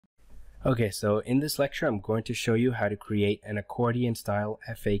Okay, so in this lecture, I'm going to show you how to create an accordion style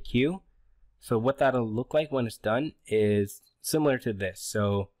FAQ. So what that'll look like when it's done is similar to this.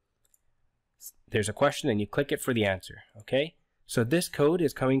 So there's a question and you click it for the answer. Okay, so this code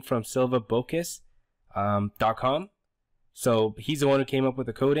is coming from silvabocus.com. So he's the one who came up with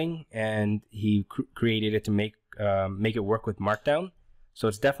the coding, and he created it to make it work with Markdown. So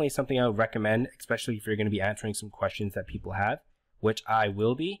it's definitely something I would recommend, especially if you're going to be answering some questions that people have, which I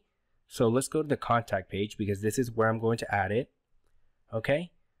will be. So let's go to the contact page because this is where I'm going to add it.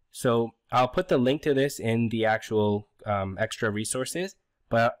 Okay, so I'll put the link to this in the actual extra resources,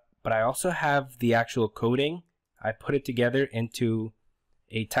 but I also have the actual coding. I put it together into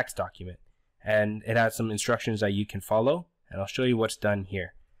a text document, and it has some instructions that you can follow, and I'll show you what's done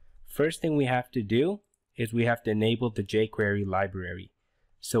here. First thing we have to do is we have to enable the Jquery library.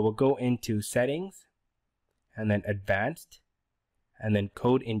 So we'll go into settings and then advanced and then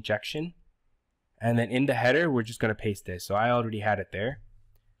code injection, and then in the header we're just going to paste this. So I already had it there.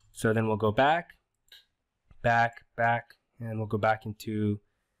 So then we'll go back, and we'll go back into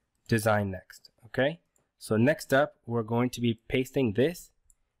design next. Okay, so next up we're going to be pasting this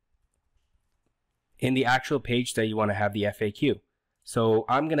in the actual page that you want to have the FAQ. So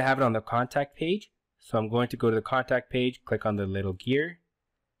I'm going to have it on the contact page. So I'm going to go to the contact page, click on the little gear,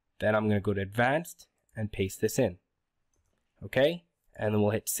 then I'm going to go to advanced and paste this in. Okay, and then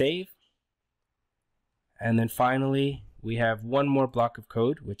we'll hit save. And then finally we have one more block of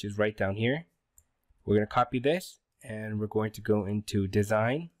code, which is right down here. We're going to copy this and we're going to go into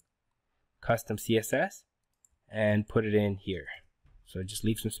design, custom CSS, and put it in here. So just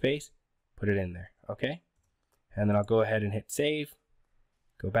leave some space, put it in there. Okay, and then I'll go ahead and hit save,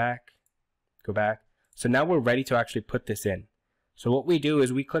 go back. So now we're ready to actually put this in. So what we do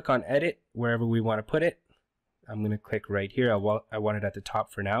is we click on edit wherever we want to put it. I'm going to click right here. I want it at the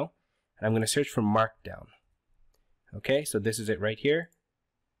top for now, and I'm going to search for Markdown. Okay, so this is it right here.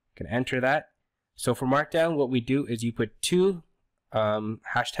 You can enter that. So for Markdown, what we do is you put two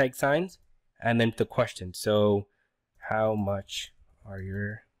hashtag signs and then the question. So how much are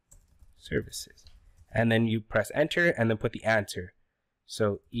your services? And then you press enter and then put the answer.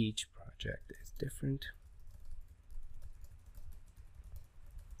 So each project is different.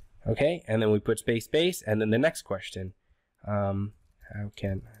 Okay, and then we put space, and then the next question. How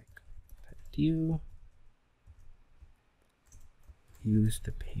can I contact you? Use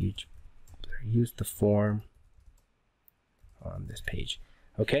the page, or use the form on this page.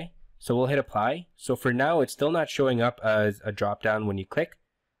 Okay, so we'll hit apply. So for now, it's still not showing up as a drop down when you click.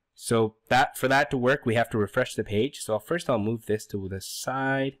 So for that to work, we have to refresh the page. So first I'll move this to the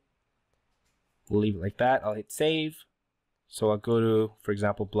side. We'll leave it like that. I'll hit save. So I'll go to, for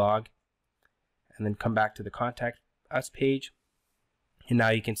example, blog, and then come back to the contact us page. And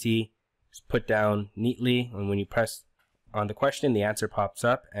now you can see it's put down neatly. And when you press on the question, the answer pops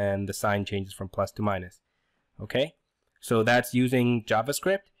up and the sign changes from plus to minus. Okay, so that's using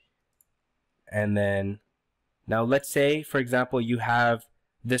JavaScript. And then now let's say, for example, you have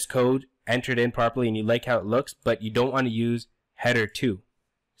this code entered in properly and you like how it looks, but you don't want to use header 2.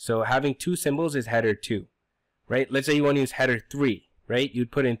 So having two symbols is header 2. Right? Let's say you want to use header 3, right?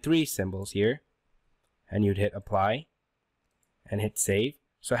 You'd put in 3 symbols here and you'd hit apply and hit save.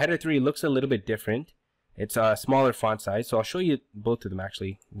 So header 3 looks a little bit different. It's a smaller font size. So I'll show you both of them,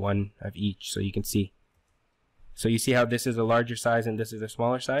 actually, one of each, so you can see. So you see how this is a larger size and this is a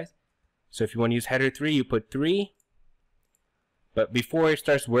smaller size? So if you want to use header 3, you put 3. But before it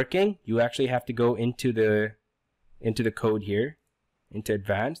starts working, you actually have to go into the code here, into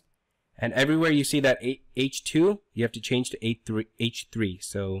advanced. And everywhere you see that H2, you have to change to H3.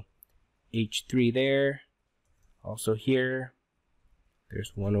 So H3 there. Also here.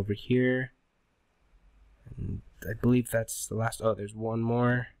 There's one over here. And I believe that's the last. Oh, there's one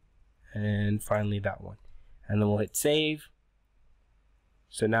more. And finally that one. And then we'll hit save.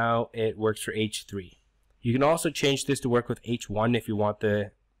 So now it works for H3. You can also change this to work with H1 if you want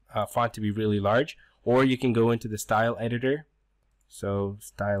the font to be really large. Or you can go into the style editor. So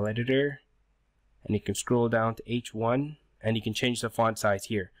style editor, and you can scroll down to H1 and you can change the font size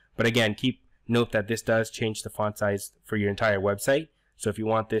here. But again, note that this does change the font size for your entire website. So if you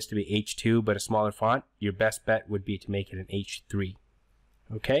want this to be H2 but a smaller font, your best bet would be to make it an H3.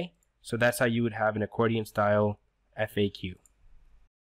 Okay, so that's how you would have an accordion style FAQ.